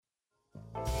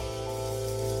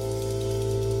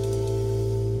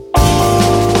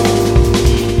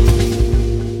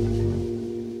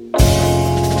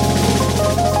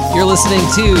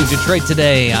listening to Detroit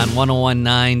Today on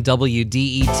 101.9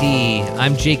 WDET.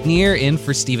 I'm Jake Neer, in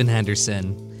for Stephen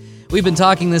Henderson. We've been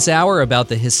talking this hour about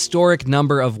the historic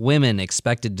number of women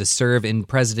expected to serve in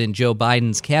President Joe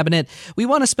Biden's cabinet. We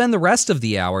want to spend the rest of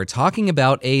the hour talking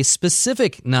about a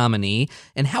specific nominee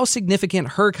and how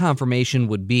significant her confirmation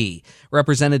would be.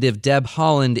 Representative Deb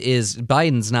Haaland is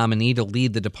Biden's nominee to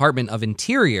lead the Department of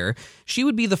Interior. She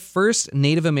would be the first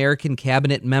Native American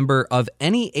cabinet member of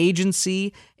any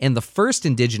agency and the first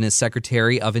Indigenous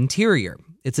Secretary of Interior.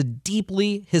 It's a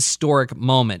deeply historic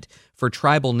moment for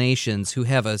tribal nations who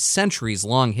have a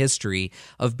centuries-long history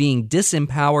of being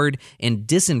disempowered and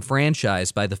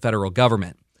disenfranchised by the federal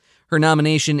government. Her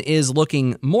nomination is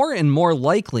looking more and more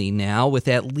likely now, with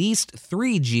at least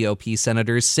 3 GOP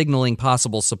senators signaling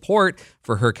possible support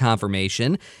for her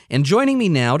confirmation. And joining me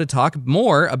now to talk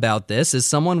more about this is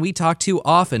someone we talk to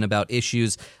often about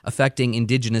issues affecting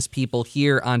Indigenous people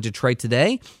here on Detroit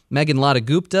Today. Meghanlata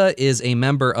Gupta is a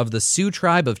member of the Sioux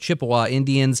Tribe of Chippewa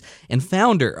Indians and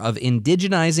founder of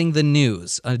Indigenizing the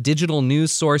News, a digital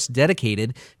news source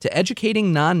dedicated to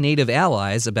educating non-Native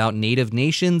allies about Native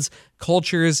nations,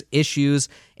 cultures, issues,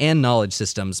 and knowledge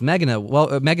systems.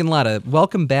 Meghanlata,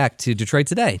 welcome back to Detroit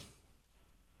Today.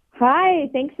 Hi,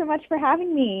 thanks so much for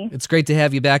having me. It's great to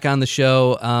have you back on the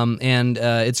show, and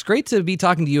it's great to be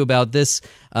talking to you about this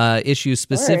issue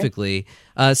specifically.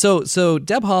 Sure. So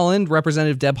Deb Haaland,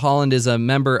 Representative Deb Haaland, is a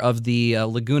member of the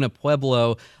Laguna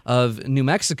Pueblo of New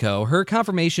Mexico. Her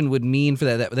confirmation would mean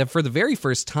that for the very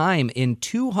first time in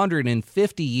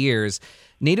 250 years,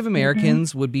 Native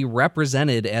Americans would be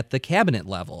represented at the cabinet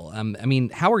level.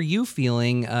 How are you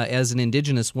feeling as an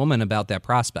Indigenous woman about that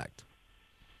prospect?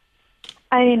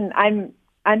 I'm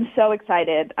so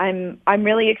excited. I'm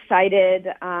really excited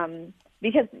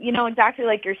because, exactly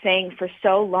like you're saying, for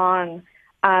so long,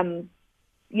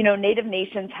 Native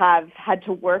nations have had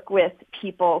to work with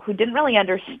people who didn't really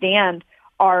understand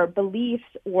our beliefs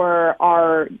or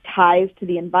our ties to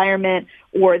the environment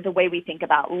or the way we think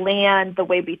about land, the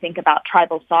way we think about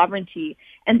tribal sovereignty.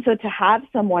 And so to have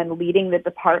someone leading the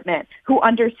department who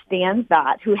understands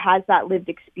that, who has that lived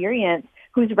experience,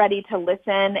 who's ready to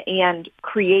listen and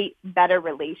create better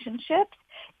relationships,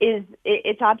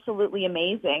 it's absolutely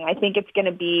amazing. I think it's going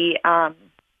to be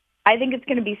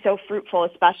so fruitful,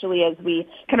 especially as we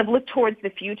kind of look towards the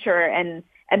future and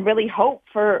really hope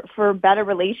for better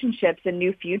relationships and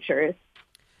new futures.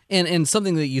 And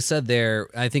something that you said there,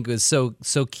 I think, was so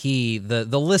key,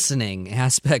 the listening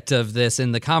aspect of this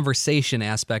and the conversation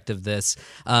aspect of this.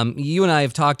 You and I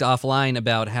have talked offline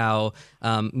about how,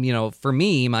 for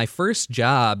me, my first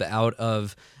job out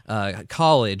of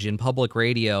college in public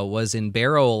radio was in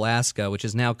Barrow, Alaska, which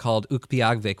is now called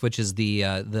Ukpiagvik, which is the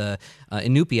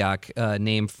Inupiaq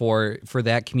name for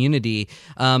that community.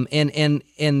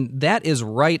 And that is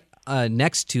right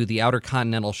next to the Outer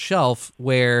Continental Shelf,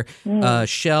 where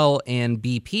Shell and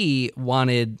BP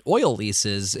wanted oil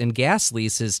leases and gas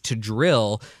leases to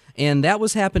drill. And that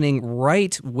was happening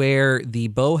right where the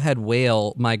bowhead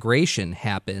whale migration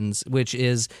happens, which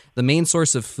is the main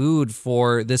source of food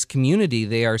for this community.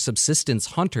 They are subsistence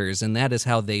hunters, and that is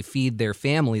how they feed their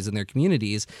families and their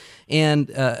communities.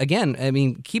 And again,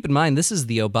 keep in mind, this is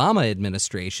the Obama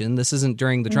administration. This isn't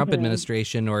during the Trump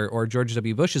administration or George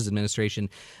W. Bush's administration.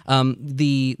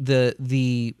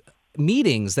 The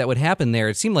meetings that would happen there,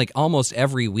 it seemed like almost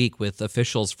every week with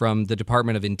officials from the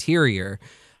Department of Interior.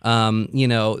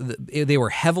 They were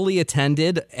heavily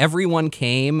attended. Everyone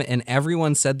came and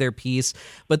everyone said their piece,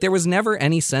 but there was never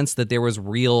any sense that there was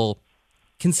real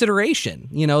consideration,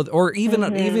 or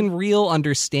even real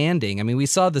understanding. We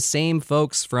saw the same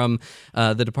folks from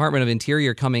the Department of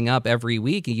Interior coming up every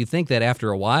week, and you think that after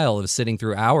a while of sitting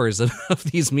through hours of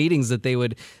these meetings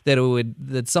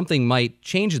that something might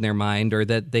change in their mind, or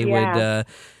that they would,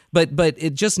 but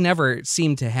it just never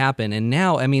seemed to happen. And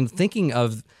now, thinking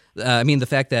of the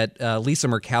fact that Lisa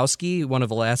Murkowski, one of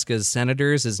Alaska's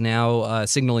senators, is now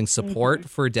signaling support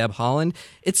for Deb Haaland.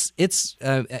 It's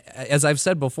as I've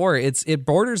said before, it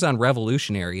borders on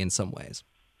revolutionary in some ways.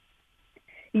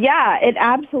 Yeah, it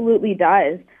absolutely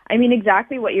does.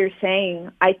 Exactly what you're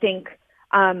saying. I think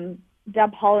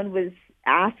Deb Haaland was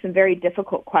asked some very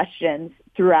difficult questions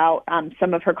throughout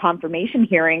some of her confirmation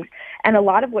hearings, and a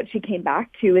lot of what she came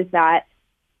back to is that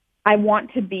I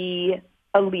want to be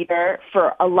a leader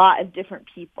for a lot of different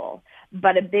people,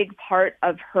 but a big part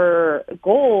of her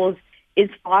goals is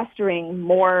fostering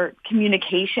more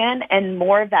communication and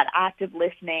more of that active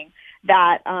listening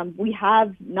that we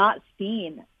have not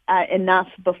seen enough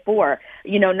before.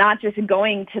 Not just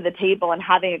going to the table and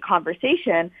having a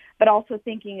conversation, but also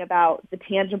thinking about the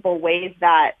tangible ways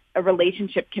that a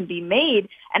relationship can be made,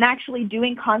 and actually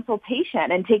doing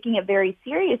consultation and taking it very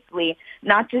seriously,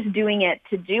 not just doing it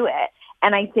to do it.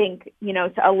 And I think,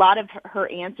 a lot of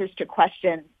her answers to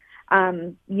questions,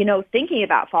 thinking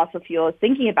about fossil fuels,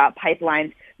 thinking about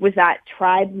pipelines, was that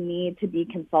tribes need to be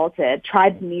consulted,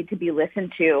 tribes need to be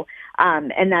listened to,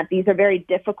 and that these are very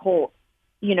difficult,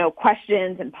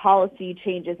 questions and policy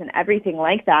changes and everything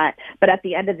like that. But at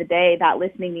the end of the day, that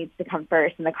listening needs to come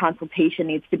first, and the consultation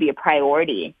needs to be a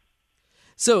priority.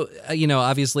 So,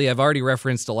 obviously I've already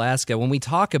referenced Alaska. When we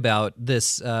talk about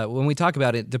this, when we talk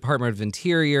about it, Department of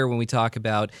Interior, when we talk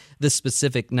about this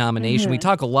specific nomination, we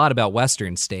talk a lot about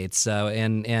Western states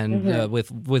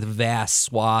with vast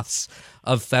swaths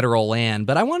of federal land.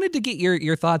 But I wanted to get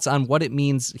your thoughts on what it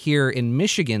means here in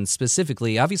Michigan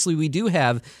specifically. Obviously, we do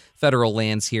have federal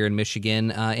lands here in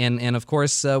Michigan, and of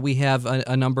course, we have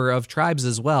a number of tribes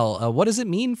as well. What does it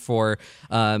mean for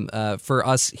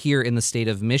us here in the state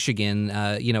of Michigan,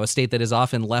 a state that is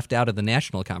often left out of the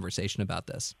national conversation about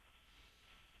this?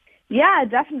 Yeah,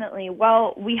 definitely.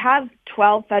 Well, we have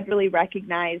 12 federally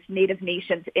recognized Native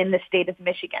nations in the state of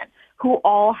Michigan who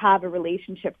all have a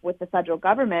relationship with the federal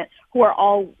government, who are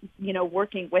all,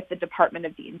 working with the Department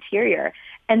of the Interior.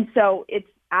 And so it's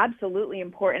absolutely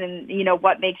important. And,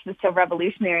 what makes this so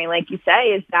revolutionary, like you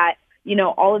say, is that,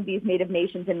 all of these Native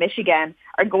nations in Michigan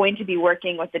are going to be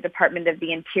working with the Department of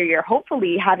the Interior,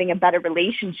 hopefully having a better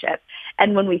relationship.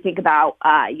 And when we think about,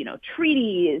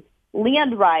 treaties,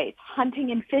 land rights,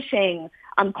 hunting and fishing,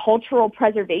 cultural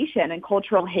preservation and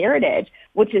cultural heritage,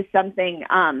 which is something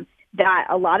that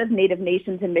a lot of Native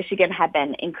nations in Michigan have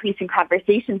been increasing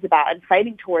conversations about and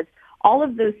fighting towards. All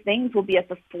of those things will be at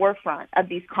the forefront of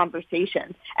these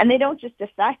conversations. And they don't just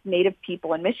affect Native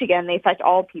people in Michigan, they affect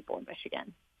all people in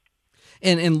Michigan.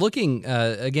 And looking,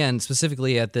 again,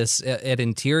 specifically at this, at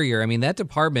Interior, I mean, that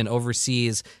department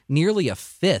oversees nearly a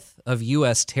fifth of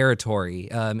U.S. territory.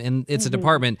 And it's a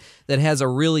department that has a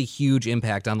really huge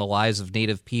impact on the lives of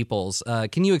Native peoples.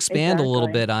 Can you expand a little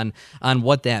bit on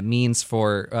what that means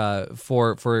for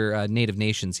Native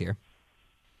nations here?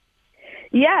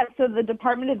 Yeah, so the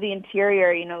Department of the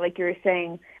Interior, like you were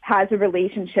saying, has a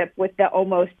relationship with the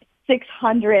almost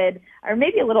 600, or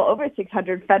maybe a little over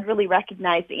 600 federally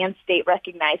recognized and state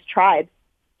recognized tribes.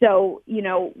 So,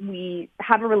 we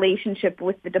have a relationship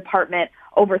with the department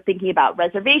over thinking about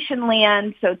reservation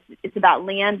land. So it's about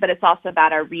land, but it's also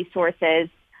about our resources,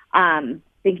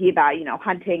 thinking about,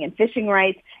 hunting and fishing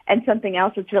rights. And something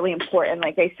else that's really important,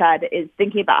 like I said, is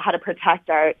thinking about how to protect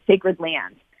our sacred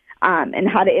lands and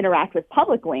how to interact with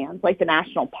public lands like the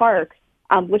national parks,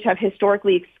 which have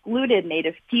historically excluded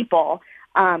Native people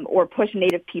or push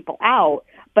Native people out.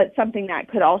 But something that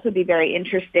could also be very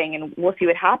interesting, and we'll see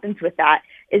what happens with that,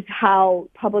 is how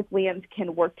public lands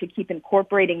can work to keep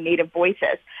incorporating Native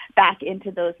voices back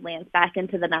into those lands, back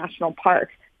into the national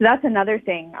parks. So that's another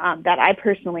thing that I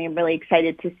personally am really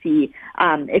excited to see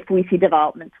if we see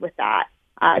developments with that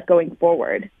going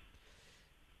forward.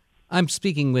 I'm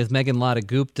speaking with Meghanlata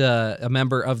Gupta, a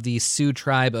member of the Sioux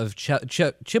tribe of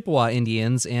Chippewa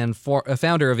Indians and a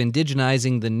founder of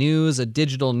Indigenizing the News, a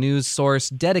digital news source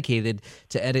dedicated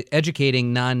to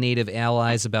educating non-Native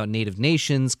allies about Native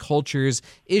nations, cultures,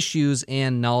 issues,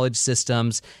 and knowledge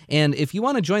systems. And if you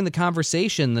want to join the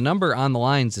conversation, the number on the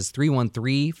lines is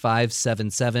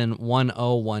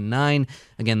 313-577-1019.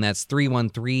 Again, that's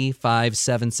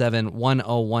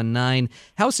 313-577-1019.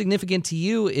 How significant to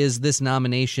you is this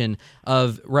nomination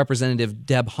of Representative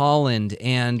Deb Haaland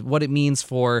and what it means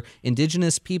for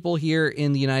Indigenous people here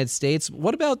in the United States?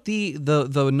 What about the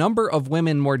number of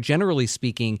women, more generally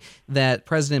speaking, that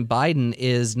President Biden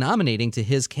is nominating to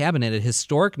his cabinet, a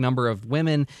historic number of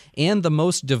women and the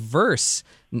most diverse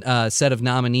set of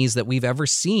nominees that we've ever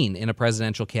seen in a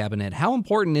presidential cabinet? How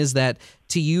important is that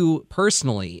to you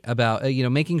personally about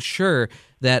making sure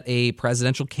that a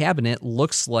presidential cabinet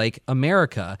looks like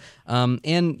America?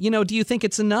 And do you think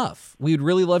it's enough? We'd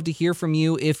really love to hear from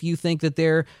you if you think that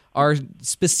there are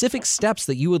specific steps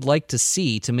that you would like to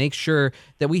see to make sure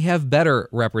that we have better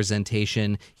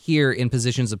representation here in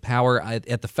positions of power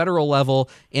at the federal level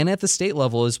and at the state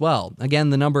level as well. Again,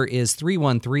 the number is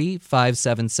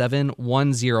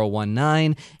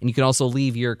 313-577-1019, and you can also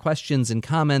leave your questions and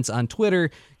comments on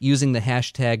Twitter using the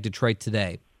hashtag Detroit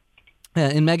Today.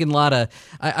 And Meghanlata,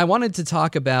 I wanted to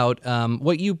talk about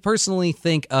what you personally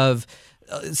think of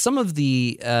some of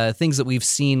the things that we've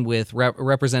seen with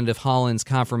Representative Haaland's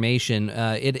confirmation,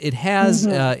 it has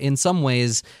in some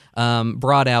ways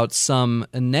brought out some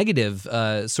negative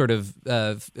sort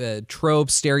of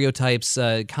tropes, stereotypes,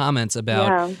 comments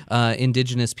about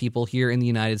Indigenous people here in the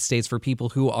United States for people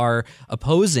who are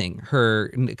opposing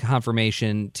her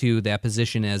confirmation to that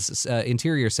position as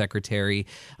Interior Secretary.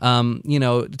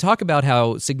 Talk about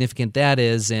how significant that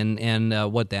is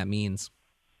and what that means.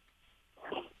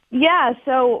 Yeah,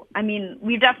 so, I mean,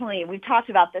 we've talked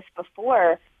about this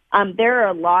before. There are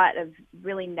a lot of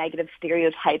really negative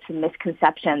stereotypes and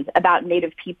misconceptions about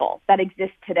Native people that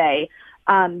exist today,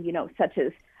 such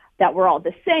as that we're all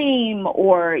the same,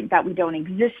 or that we don't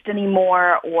exist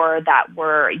anymore, or that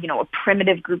we're, a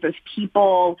primitive group of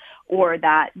people, or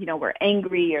that, we're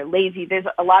angry or lazy. There's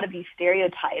a lot of these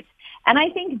stereotypes. And I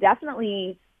think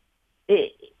definitely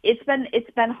it's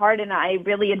been hard, and I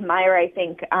really admire, I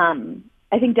think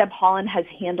Deb Haaland has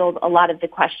handled a lot of the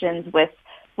questions with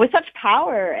such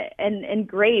power and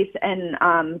grace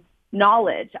and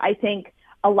knowledge. I think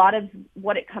a lot of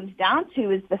what it comes down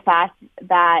to is the fact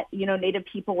that, Native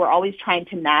people were always trying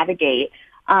to navigate,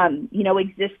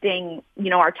 existing,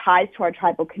 our ties to our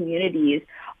tribal communities,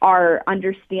 our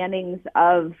understandings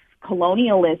of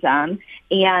colonialism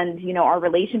and, our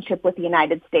relationship with the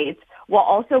United States, while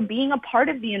also being a part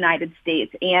of the United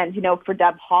States. And, for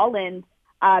Deb Haaland,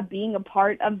 being a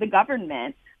part of the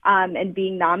government and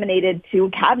being nominated to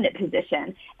a cabinet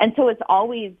position. And so it's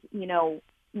always,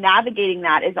 navigating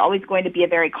that is always going to be a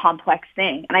very complex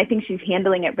thing. And I think she's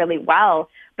handling it really well.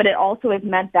 But it also has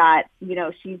meant that,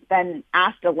 she's been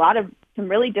asked a lot of some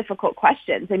really difficult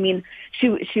questions. I mean,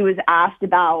 she was asked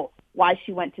about why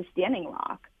she went to Standing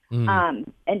Rock.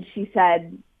 And she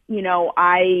said,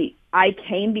 I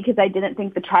came because I didn't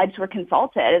think the tribes were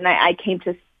consulted, and I came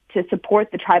to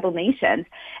support the tribal nations.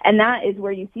 And that is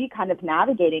where you see kind of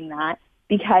navigating that,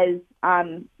 because,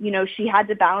 she had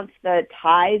to balance the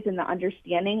ties and the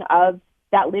understanding of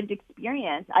that lived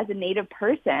experience as a Native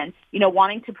person,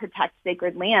 wanting to protect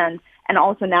sacred land. And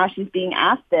also now she's being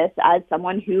asked this as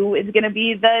someone who is going to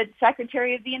be the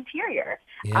Secretary of the Interior,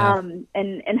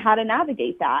 and how to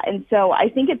navigate that. And so I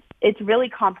think it's really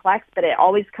complex, but it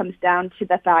always comes down to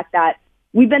the fact that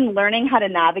we've been learning how to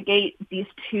navigate these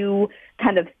two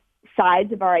kind of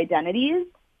sides of our identities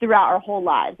throughout our whole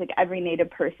lives, like every Native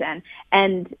person.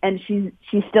 And she's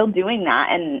still doing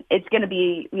that. And it's going to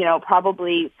be,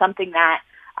 probably something that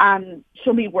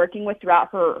she'll be working with throughout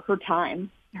her whole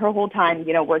time,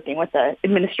 working with the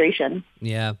administration.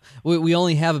 Yeah. We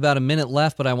only have about a minute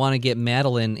left, but I want to get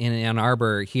Madeline in Ann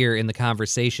Arbor here in the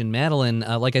conversation. Madeline,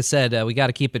 like I said, we got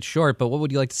to keep it short, but what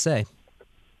would you like to say?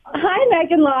 Hi,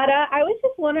 Meghanlata. I was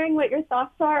just wondering what your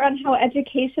thoughts are on how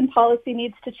education policy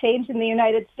needs to change in the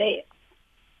United States.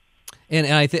 And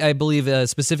I believe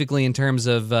specifically in terms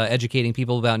of educating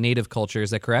people about Native culture.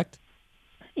 Is that correct?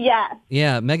 Yeah.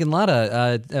 Yeah,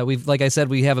 Meghanlata, we've, like I said,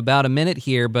 we have about a minute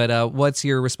here, but what's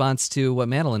your response to what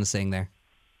Madeline is saying there?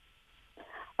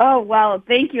 Oh, well,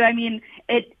 thank you. I mean,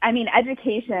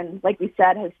 education, like we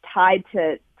said, has tied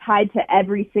to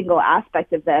every single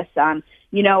aspect of this.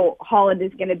 Haaland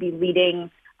is going to be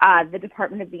leading the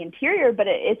Department of the Interior, but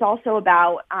it's also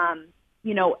about,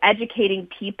 educating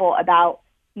people about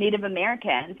Native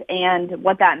Americans and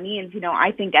what that means.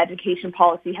 I think education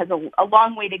policy has a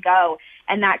long way to go,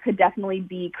 and that could definitely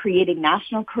be creating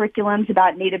national curriculums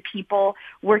about Native people,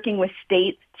 working with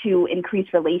states to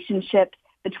increase relationships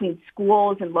between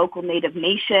schools and local Native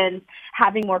nations,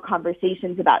 having more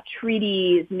conversations about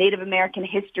treaties, Native American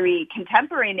history,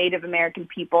 contemporary Native American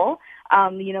people,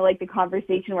 like the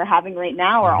conversation we're having right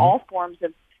now, are all forms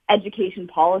of education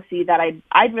policy that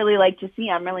I'd really like to see.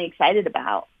 I'm really excited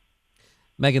about.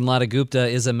 Meghanlata Gupta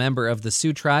is a member of the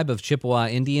Sioux Tribe of Chippewa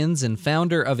Indians and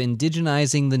founder of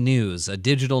Indigenizing the News, a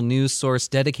digital news source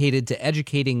dedicated to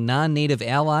educating non-Native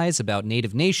allies about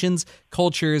Native nations,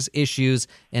 cultures, issues,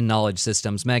 and knowledge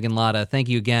systems. Meghanlata, thank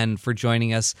you again for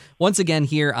joining us once again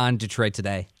here on Detroit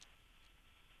Today.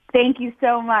 Thank you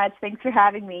so much. Thanks for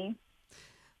having me.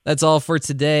 That's all for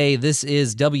today. This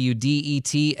is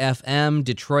WDET-FM,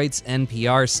 Detroit's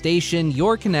NPR station,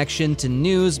 your connection to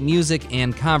news, music,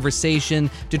 and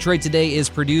conversation. Detroit Today is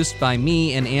produced by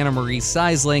me and Anna Marie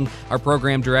Seisling. Our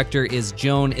program director is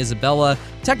Joan Isabella.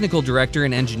 Technical director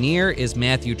and engineer is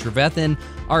Matthew Trevethan.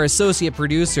 Our associate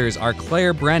producers are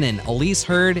Claire Brennan, Elise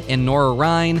Hurd, and Nora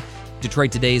Ryan.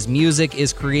 Detroit Today's music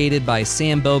is created by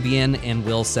Sam Bobian and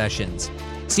Will Sessions.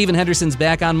 Stephen Henderson's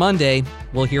back on Monday.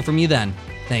 We'll hear from you then.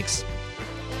 Thanks.